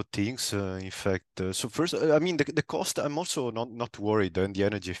couple of things. In fact, so first, I mean the cost. I'm also not worried, and the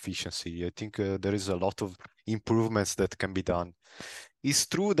energy efficiency. I think there is a lot of improvements that can be done. It's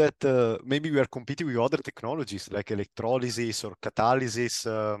true that maybe we are competing with other technologies like electrolysis or catalysis.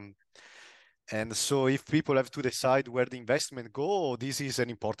 And so if people have to decide where the investment go, this is an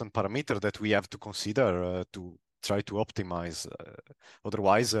important parameter that we have to consider to try to optimize.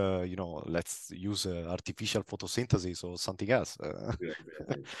 Otherwise, let's use artificial photosynthesis or something else. Yeah,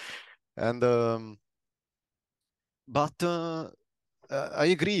 exactly. And but I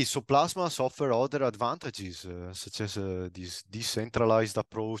agree. So plasmas offer other advantages, such as this decentralized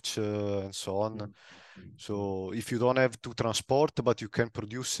approach and so on. So if you don't have to transport, but you can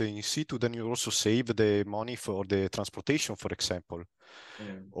produce in situ, then you also save the money for the transportation, for example. Yeah.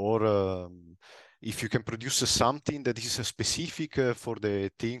 Or if you can produce something that is specific for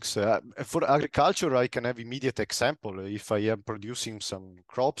the things. For agriculture, I can have immediate example. If I am producing some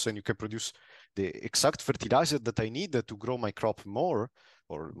crops and you can produce the exact fertilizer that I need to grow my crop more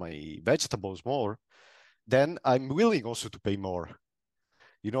or my vegetables more, then I'm willing also to pay more,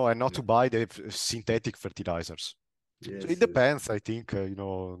 and not to buy the synthetic fertilizers. So it Yes, yes. depends, I think,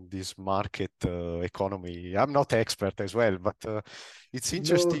 this market economy. I'm not expert as well, but it's No,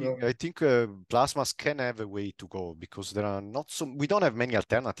 interesting. no. I think plasmas can have a way to go because we don't have many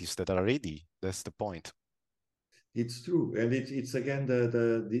alternatives that are ready. That's the point. It's true, and it's again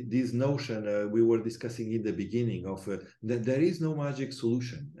this notion we were discussing in the beginning of that there is no magic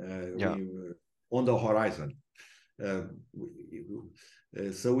solution Yeah. on the horizon. Uh,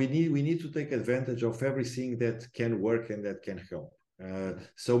 so we need to take advantage of everything that can work and that can help.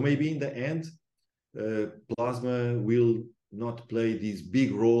 So maybe in the end, plasma will not play this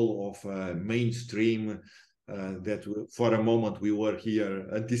big role of mainstream that for a moment we were here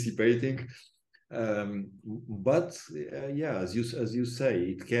anticipating. But yeah, as you say,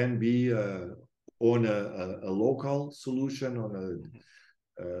 it can be on a local solution on Mhm.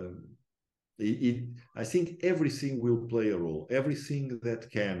 a I think everything will play a role. Everything that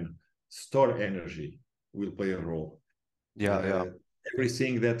can store energy will play a role. Yeah, yeah, Uh,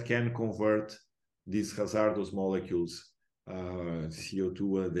 Everything that can convert these hazardous molecules,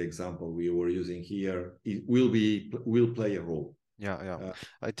 CO2, the example we were using here, it will play a role. yeah, yeah.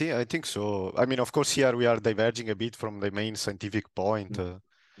 Uh, I think so. I mean, of course, here we are diverging a bit from the main scientific point. mm,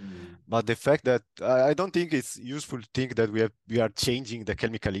 mm, But the fact that I don't think it's useful to think that we are changing the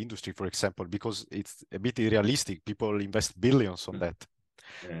chemical industry, for example, because it's a bit unrealistic. People invest billions on that.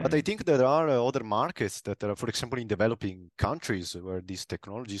 But I think there are other markets that are, for example, in developing countries where these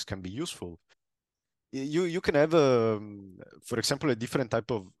technologies can be useful. You can have, for example, a different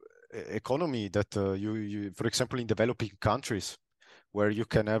type of economy that for example, in developing countries where you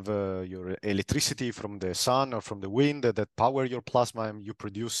can have your electricity from the sun or from the wind that power your plasma and you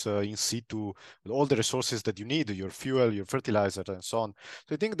produce in situ all the resources that you need, your fuel, your fertilizer, and so on.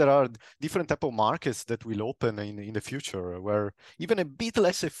 So I think there are different type of markets that will open in the future where even a bit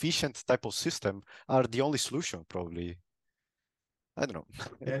less efficient type of system are the only solution, probably. I don't know.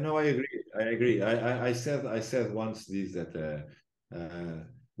 Yeah, no, I agree. I agree. I said once this that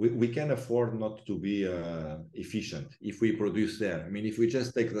we can afford not to be efficient if we produce there. I mean, if we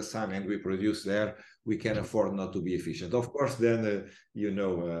just take the sun and we produce there, we can afford not to be efficient. Of course, then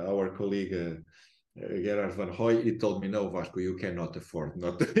our colleague Gerard van Hooy, he told me, no, Vasco, you cannot afford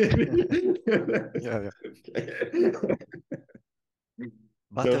not to. Yeah, yeah.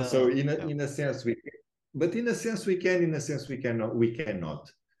 But So in a, yeah. in a sense we, but in a sense we can, in a sense we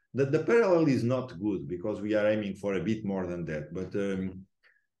cannot. The parallel is not good because we are aiming for a bit more than that. But Mhm.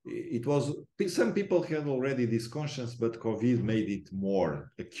 it was some people had already this conscience, but COVID made it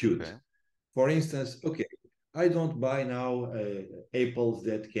more acute. Okay. For instance, okay, I don't buy now apples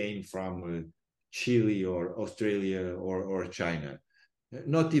that came from Chile or Australia or China,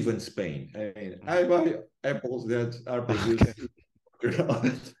 not even Spain. I Mhm. buy apples that are Okay. produced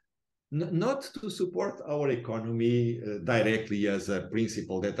not to support our economy directly as a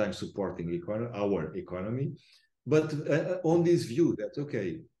principle that I'm supporting our economy, but on this view that, okay,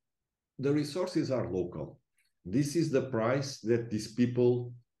 the resources are local. This is the price that these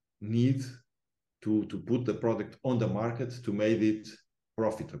people need to put the product on the market to make it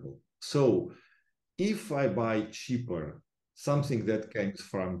profitable. So if I buy cheaper something that comes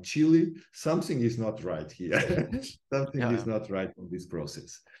from Chile, something is not right here. Something is not right in this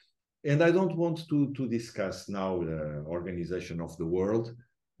process. And I don't want to discuss now the organization of the world,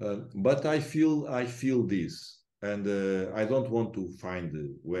 but I feel this, and I don't want to find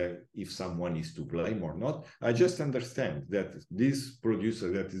where if someone is to blame or not. I just understand that this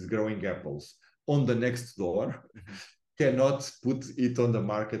producer that is growing apples on the next door cannot put it on the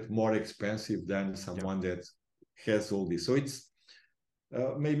market more expensive than someone that has all this. So it's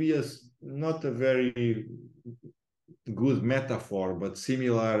maybe not a very good metaphor, but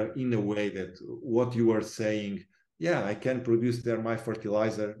similar in a way that what you are saying, yeah, I can produce there my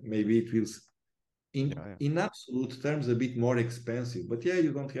fertilizer. Maybe it will, in absolute terms, a bit more expensive. But yeah,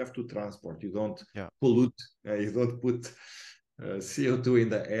 you don't have to transport. You don't pollute. You don't put CO2 in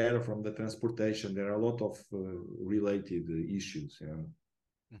the air from the transportation. There are a lot of related issues.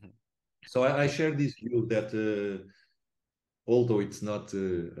 So I share this view that although it's not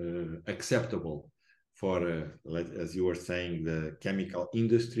acceptable for, as you were saying, the chemical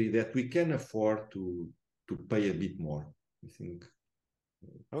industry, that we can afford to pay a bit more, I think.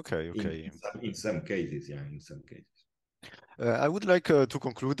 Okay. In some cases, in some cases. I would like to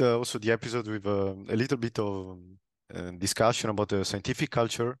conclude also the episode with a little bit of discussion about the scientific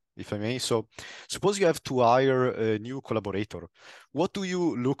culture, if I may. So suppose you have to hire a new collaborator. What do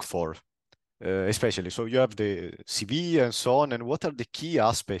you look for, especially? So you have the CV and so on, and what are the key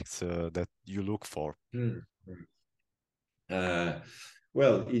aspects that you look for?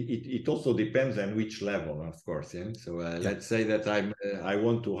 Well, it also depends on which level, of course. So let's say that I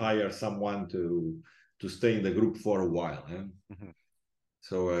want to hire someone to stay in the group for a while.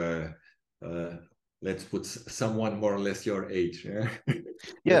 So let's put someone more or less your age.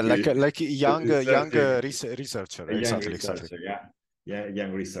 Like a young researcher. Young Exactly. researcher.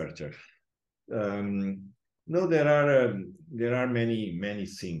 Young researcher. No, there are many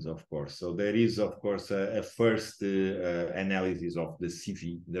things, of course. So there is, of course, a first analysis of the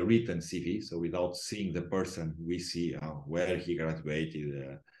CV, the written CV. So without seeing the person, we see where he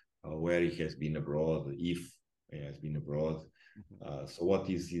graduated, where he has been abroad, if he has been abroad. So what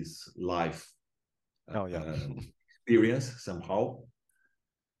is his life experience somehow?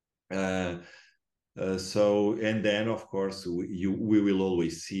 So, and then of course we will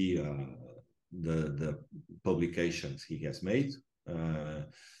always see the publications he has made.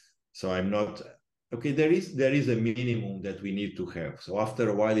 So I'm not okay. There is a minimum that we need to have. So after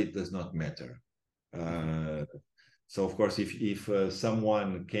a while, it does not matter. So of course, if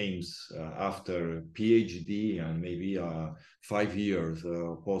someone comes after PhD and maybe 5 years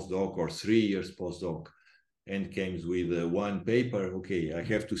postdoc or 3 years postdoc, and comes with one paper, okay, I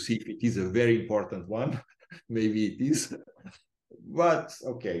have to see if it is a very important one. Maybe it is, but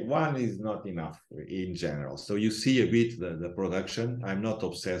okay, one is not enough in general. So you see a bit the production. I'm not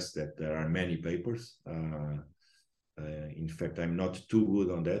obsessed that there are many papers. In fact, I'm not too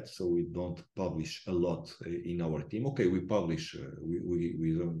good on that, so we don't publish a lot in our team. Okay, we publish.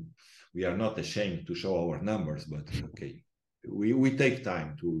 We are not ashamed to show our numbers, but okay, we take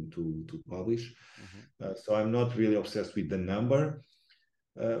time to publish. So I'm not really obsessed with the number.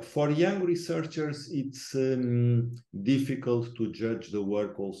 For young researchers, it's difficult to judge the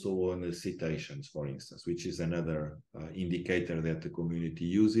work also on citations, for instance, which is another indicator that the community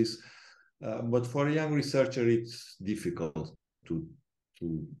uses. But for a young researcher, it's difficult to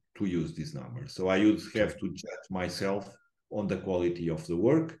use this number. So I would have to judge myself on the quality of the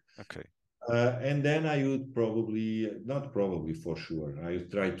work. Okay. And then I would not probably for sure, I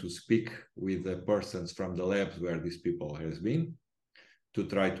would try to speak with the persons from the labs where these people has been, to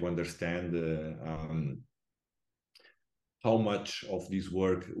try to understand how much of this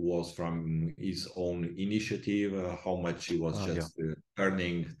work was from his own initiative, how much he was just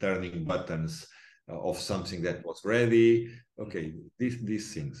turning buttons of something that was ready. Okay,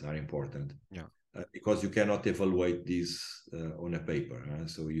 these things are important. Because you cannot evaluate this on a paper.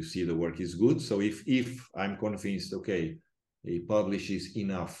 So you see the work is good. So if I'm convinced, okay, he publishes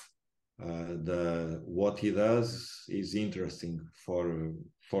enough, what he does is interesting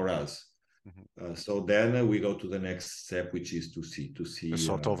for us. So then we go to the next step, which is to see a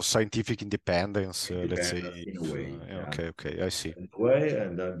sort of scientific independence, let's say. In a way. Okay, I see. In a way,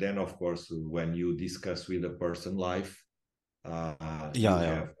 and then of course, when you discuss with a person live, you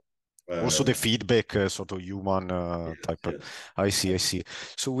have also the feedback, sort of human type. I see.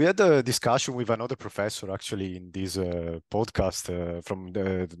 So we had a discussion with another professor actually in this podcast from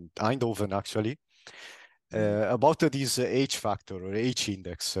Eindhoven actually. About this H factor or H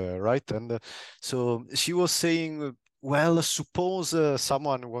index, right? And so she was saying Well, suppose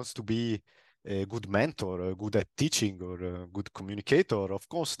someone wants to be a good mentor, good at teaching, or a good communicator. Of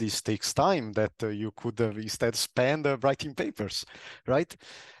course, this takes time that you could instead spend writing papers, right?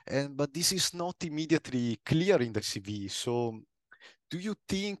 But this is not immediately clear in the CV. So, do you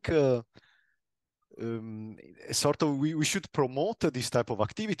think sort of we should promote this type of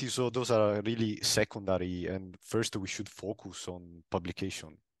activities, or those are really secondary, and first we should focus on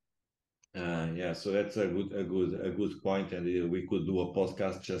publication? Yeah, so that's a good point, and we could do a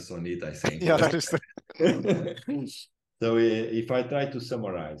podcast just on it, I think. Yeah, that is So if I try to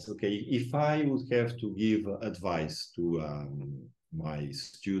summarize, okay, if I would have to give advice to my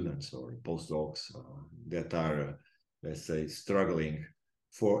students or postdocs that are, let's say, struggling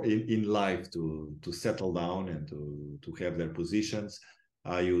for in life to settle down and to have their positions,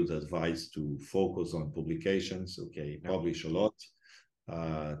 I would advise to focus on publications. Okay, publish a lot,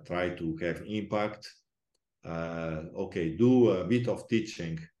 try to have impact. Okay, do a bit of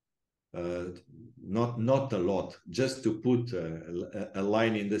teaching, not a lot, just to put a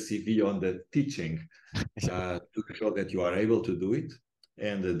line in the CV on the teaching to show that you are able to do it.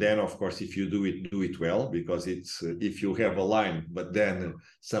 And then, of course, if you do it well, because it's if you have a line, but then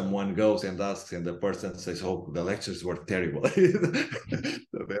someone goes and asks, and the person says, "Oh, the lectures were terrible."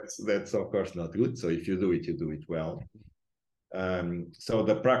 So that's of course not good. So if you do it well. So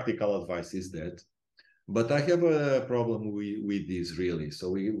the practical advice is that. But I have a problem with this really. So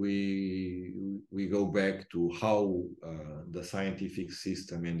we go back to how the scientific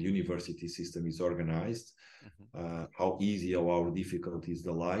system and university system is organized, how easy or how difficult is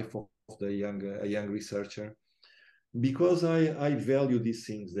the life of the young researcher. Because I value these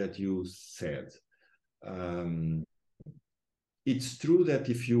things that you said. It's true that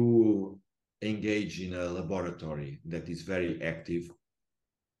if you engage in a laboratory that is very active,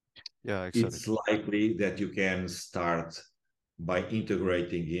 Yeah, exactly. it's likely that you can start by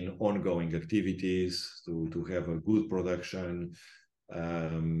integrating in ongoing activities to have a good production,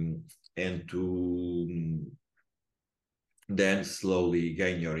 and to then slowly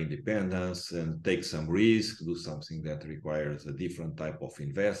gain your independence and take some risk, do something that requires a different type of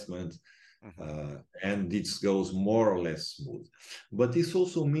investment. And it goes more or less smooth. But this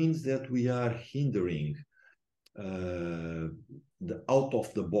also means that we are hindering the out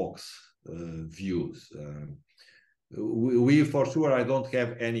of the box views. We for sure, I don't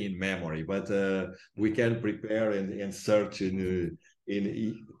have any in memory, but we can prepare and search in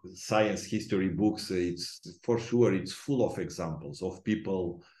science history books. It's for sure it's full of examples of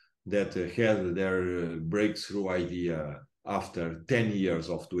people that had their breakthrough idea after 10 years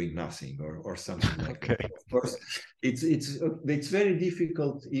of doing nothing or something like that. Of course, it's very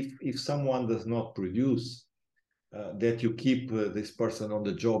difficult if someone does not produce that you keep this person on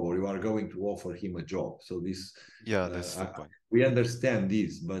the job, or you are going to offer him a job. So this, that's the point. we understand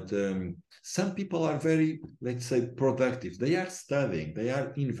this, but some people are very, let's say, productive. They are studying, they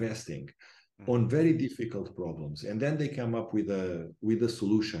are investing on very difficult problems, and then they come up with a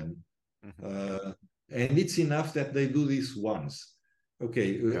solution, and it's enough that they do this once. Okay,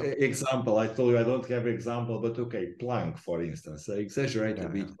 example. I told you I don't have example, but okay, Planck, for instance, I exaggerate a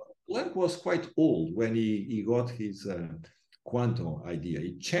bit. Planck was quite old when he got his quantum idea.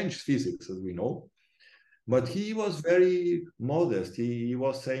 He changed physics, as we know, but he was very modest. He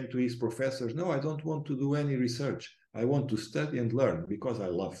was saying to his professors, "No, I don't want to do any research. I want to study and learn because I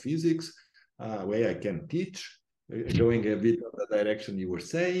love physics, where I can teach." Going a bit of the direction you were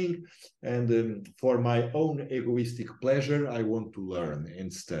saying, and for my own egoistic pleasure, I want to learn and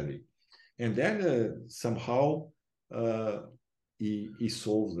study. And then somehow he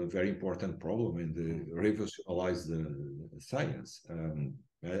solved a very important problem and revolutionized the science.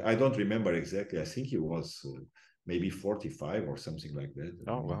 I don't remember exactly. I think he was maybe 45 or something like that.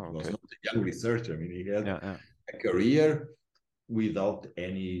 Oh, wow. He was not a young researcher. I mean, he had a career without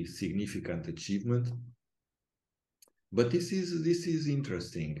any significant achievement. But this is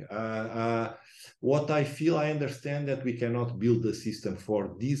interesting. What I feel, I understand that we cannot build a system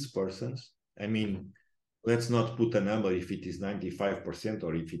for these persons. I mean, let's not put a number if it is 95%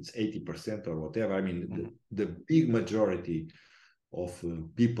 or if it's 80% or whatever. I mean, the big majority of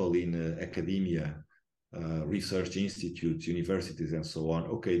people in academia, research institutes, universities, and so on,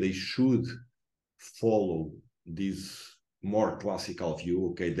 okay, they should follow this more classical view.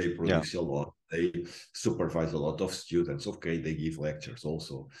 Okay, they produce a lot, they supervise a lot of students. Okay, they give lectures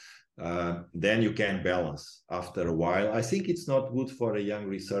also. Then you can balance after a while. I think it's not good for a young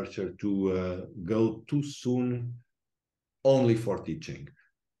researcher to go too soon only for teaching.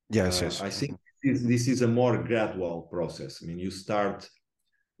 Yes. I think this is a more gradual process. I mean, you start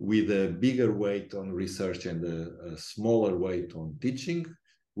with a bigger weight on research and a smaller weight on teaching,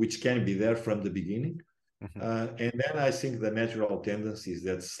 which can be there from the beginning. And then I think the natural tendency is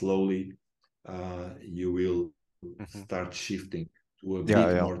that slowly you will start shifting to a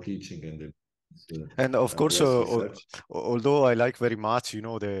bit more teaching and of course, less research. although I like very much,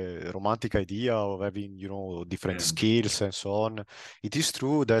 the romantic idea of having, different skills and so on, it is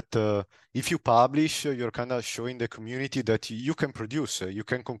true that if you publish, you're kind of showing the community that you can produce, you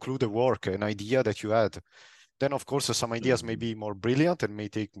can conclude a work, an idea that you had. Then, of course, some ideas may be more brilliant and may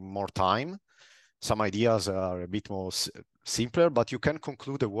take more time. Some ideas are a bit more simpler, but you can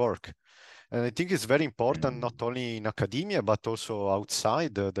conclude a work. And I think it's very important, not only in academia, but also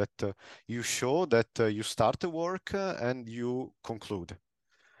outside, that you show that you start a work and you conclude.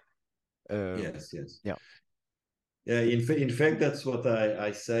 Yes. Yeah. Yeah, in fact, that's what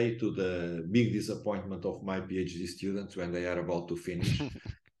I say to the big disappointment of my PhD students when they are about to finish.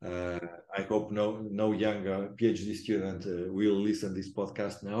 I hope no young PhD student will listen this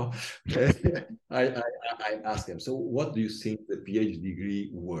podcast now. I ask them, so what do you think the PhD degree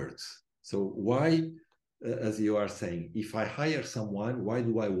worth? So why, as you are saying, if I hire someone, why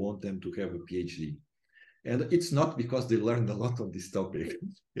do I want them to have a PhD? And it's not because they learned a lot on this topic,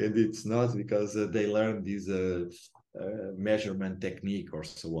 and it's not because they learned this measurement technique or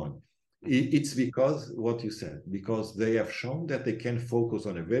so on. It's because what you said, because they have shown that they can focus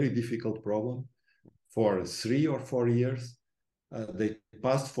on a very difficult problem for 3 or 4 years. They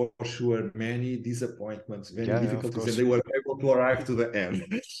passed for sure many disappointments, many difficulties, and they were able to arrive to the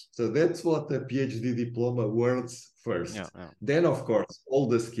end. So that's what the PhD diploma works first. Then, of course, all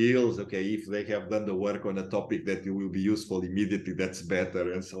the skills, okay, if they have done the work on a topic that will be useful immediately, that's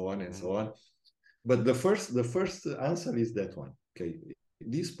better, and so on and so on. But the first answer is that one. Okay,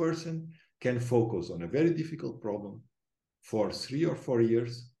 this person can focus on a very difficult problem for 3 or 4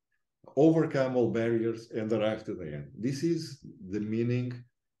 years, overcome all barriers, and arrive to the end. This is the meaning,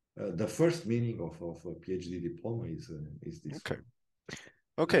 the first meaning of a PhD diploma is this. Okay.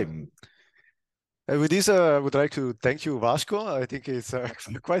 Okay. With this, I would like to thank you, Vasco. I think it's a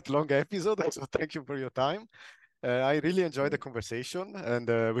quite long episode, so thank you for your time. I really enjoyed the conversation,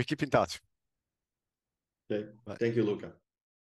 and we keep in touch. Okay. Thank you, Luca.